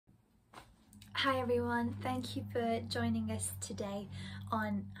Hi everyone, thank you for joining us today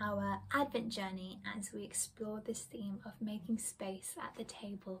on our Advent journey as we explore this theme of making space at the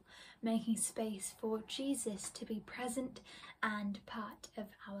table, making space for Jesus to be present and part of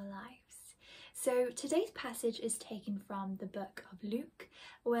our lives. So today's passage is taken from the book of Luke.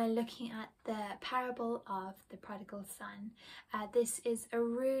 We're looking at the parable of the prodigal son. This is a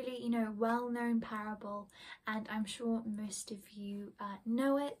really, well-known parable, and I'm sure most of you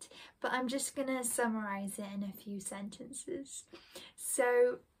know it, but I'm just gonna summarize it in a few sentences.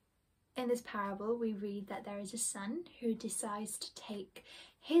 So in this parable, we read that there is a son who decides to take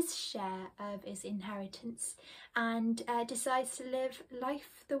his share of his inheritance and decides to live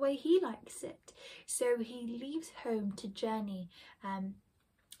life the way he likes it. So he leaves home to journey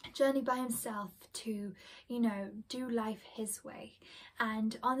by himself to, do life his way.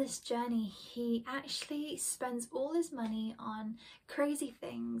 And on this journey, he actually spends all his money on crazy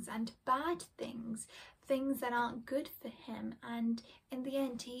things and bad things, things that aren't good for him. And in the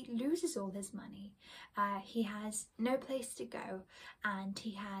end, he loses all his money. He has no place to go and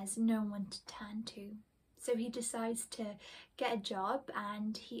he has no one to turn to. So he decides to get a job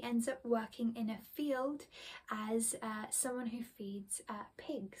and he ends up working in a field as someone who feeds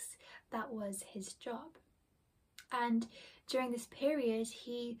pigs. That was his job. And during this period,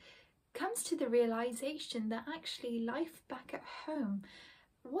 he comes to the realization that actually life back at home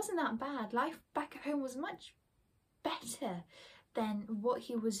wasn't that bad. Life back at home was much better than what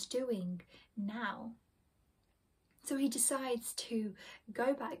he was doing now. So he decides to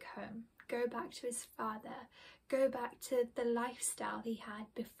go back home, go back to his father, go back to the lifestyle he had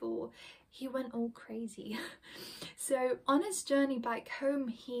before he went all crazy. So on his journey back home,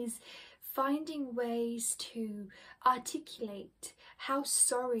 he's finding ways to articulate how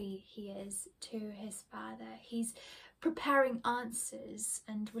sorry he is to his father. He's preparing answers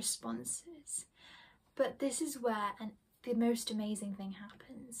and responses. But this is where the most amazing thing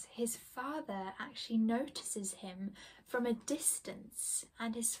happens. His father actually notices him from a distance,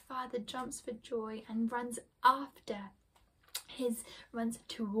 and his father jumps for joy and runs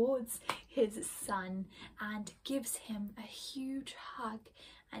towards his son and gives him a huge hug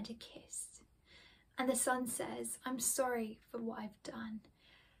and a kiss. And the son says, "I'm sorry for what I've done."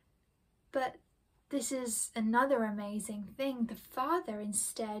 But this is another amazing thing. The father,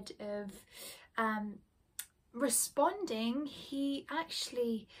 instead of responding, he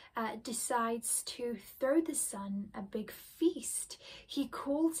actually decides to throw the son a big feast. He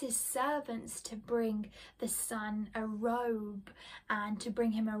calls his servants to bring the son a robe and to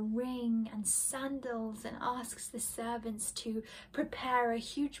bring him a ring and sandals, and asks the servants to prepare a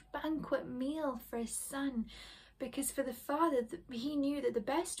huge banquet meal for his son. Because for the father, he knew that the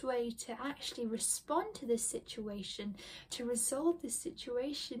best way to actually respond to this situation, to resolve this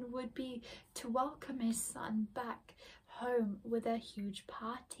situation, would be to welcome his son back home with a huge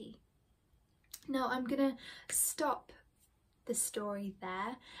party. Now I'm gonna stop the story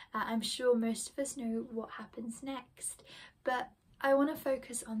there. I'm sure most of us know what happens next, but I want to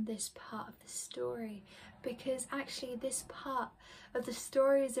focus on this part of the story, because actually this part of the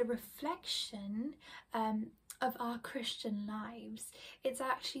story is a reflection of our Christian lives. It's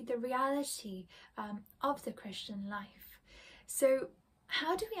actually the reality of the Christian life. So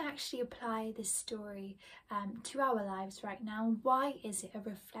how do we actually apply this story to our lives right now? Why is it a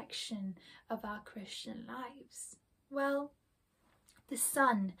reflection of our Christian lives? Well, the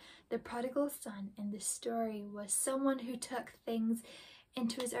son, the prodigal son in this story, was someone who took things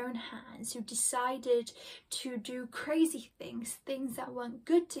into his own hands, who decided to do crazy things, things that weren't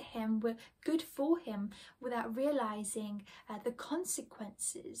good to him, were good for him, without realizing the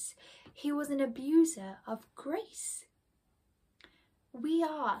consequences. He was an abuser of grace. We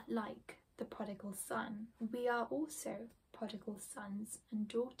are like the prodigal son. We are also prodigal sons and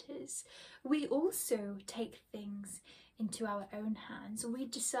daughters. We also take things into our own hands. We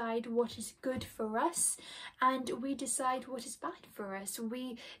decide what is good for us and we decide what is bad for us.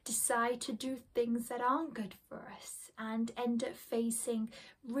 We decide to do things that aren't good for us and end up facing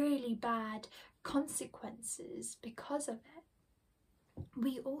really bad consequences because of it.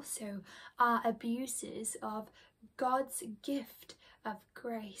 We also are abusers of God's gift of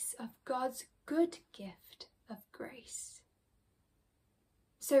grace, of God's good gift of grace.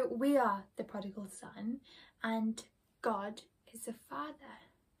 So we are the prodigal son, and God is the father,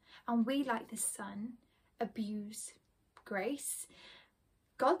 and we, like the son, abuse grace,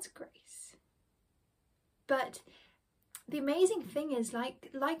 God's grace. But the amazing thing is, like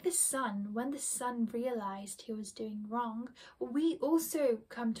the son, when the son realized he was doing wrong, we also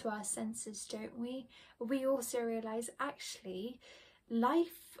come to our senses, don't we? We also realize actually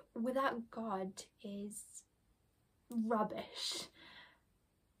life without God is rubbish.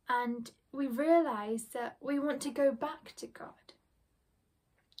 And we realise that we want to go back to God.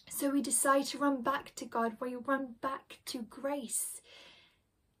 So we decide to run back to God, we run back to grace.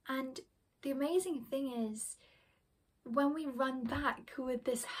 And the amazing thing is, when we run back with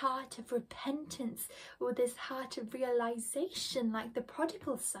this heart of repentance, or this heart of realisation like the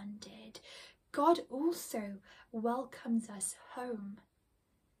prodigal son did, God also welcomes us home,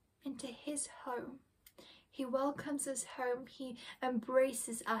 into his home. He welcomes us home. He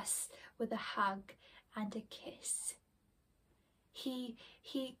embraces us with a hug and a kiss. He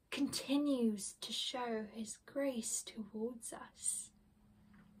continues to show his grace towards us.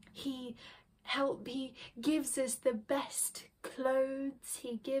 He gives us the best clothes,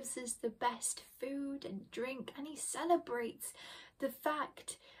 he gives us the best food and drink, and he celebrates the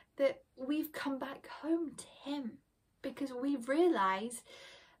fact that we've come back home to him, because we've realised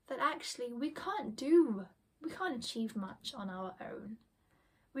that actually we can't achieve much on our own.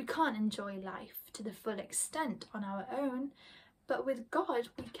 We can't enjoy life to the full extent on our own, but with God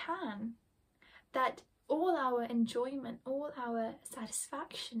we can. That all our enjoyment, all our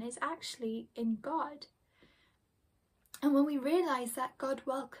satisfaction is actually in God. And when we realise that God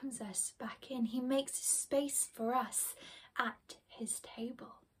welcomes us back in, he makes space for us at his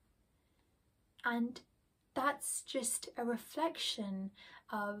table. And that's just a reflection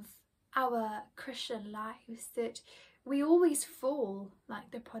of our Christian lives, that we always fall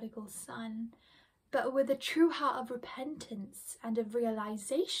like the prodigal son, but with a true heart of repentance and of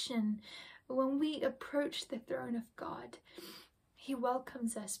realisation, when we approach the throne of God, he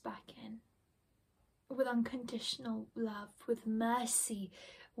welcomes us back in with unconditional love, with mercy,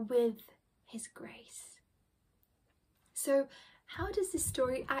 with his grace. So how does this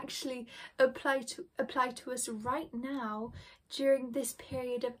story actually apply to us right now during this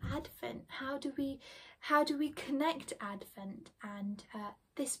period of Advent? How do we connect Advent and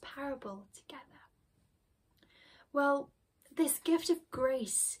this parable together? Well, this gift of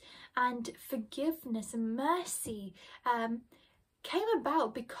grace and forgiveness and mercy came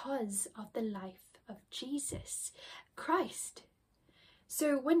about because of the life of Jesus Christ.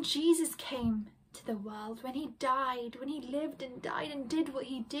 So when Jesus came to the world, when he died, when he lived and died and did what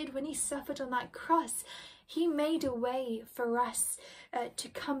he did, when he suffered on that cross, he made a way for us to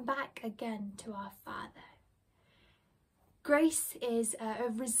come back again to our Father. Grace is a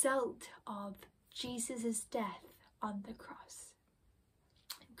result of Jesus' death on the cross.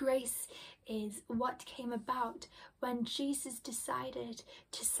 Grace is what came about when Jesus decided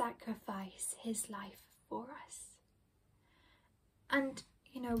to sacrifice his life for us. And,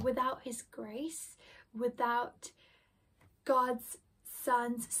 without his grace, without God's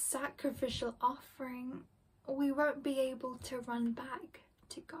Son's sacrificial offering, we won't be able to run back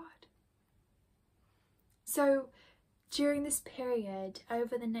to God. So, during this period,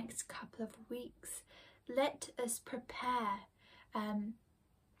 over the next couple of weeks, let us prepare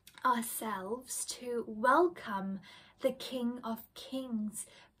ourselves to welcome the King of Kings,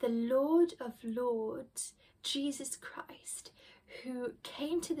 the Lord of Lords, Jesus Christ, who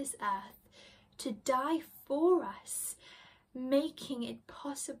came to this earth to die for us, making it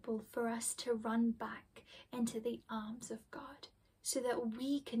possible for us to run back into the arms of God, so that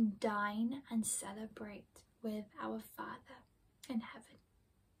we can dine and celebrate with our Father in heaven.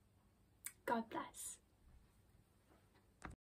 God bless.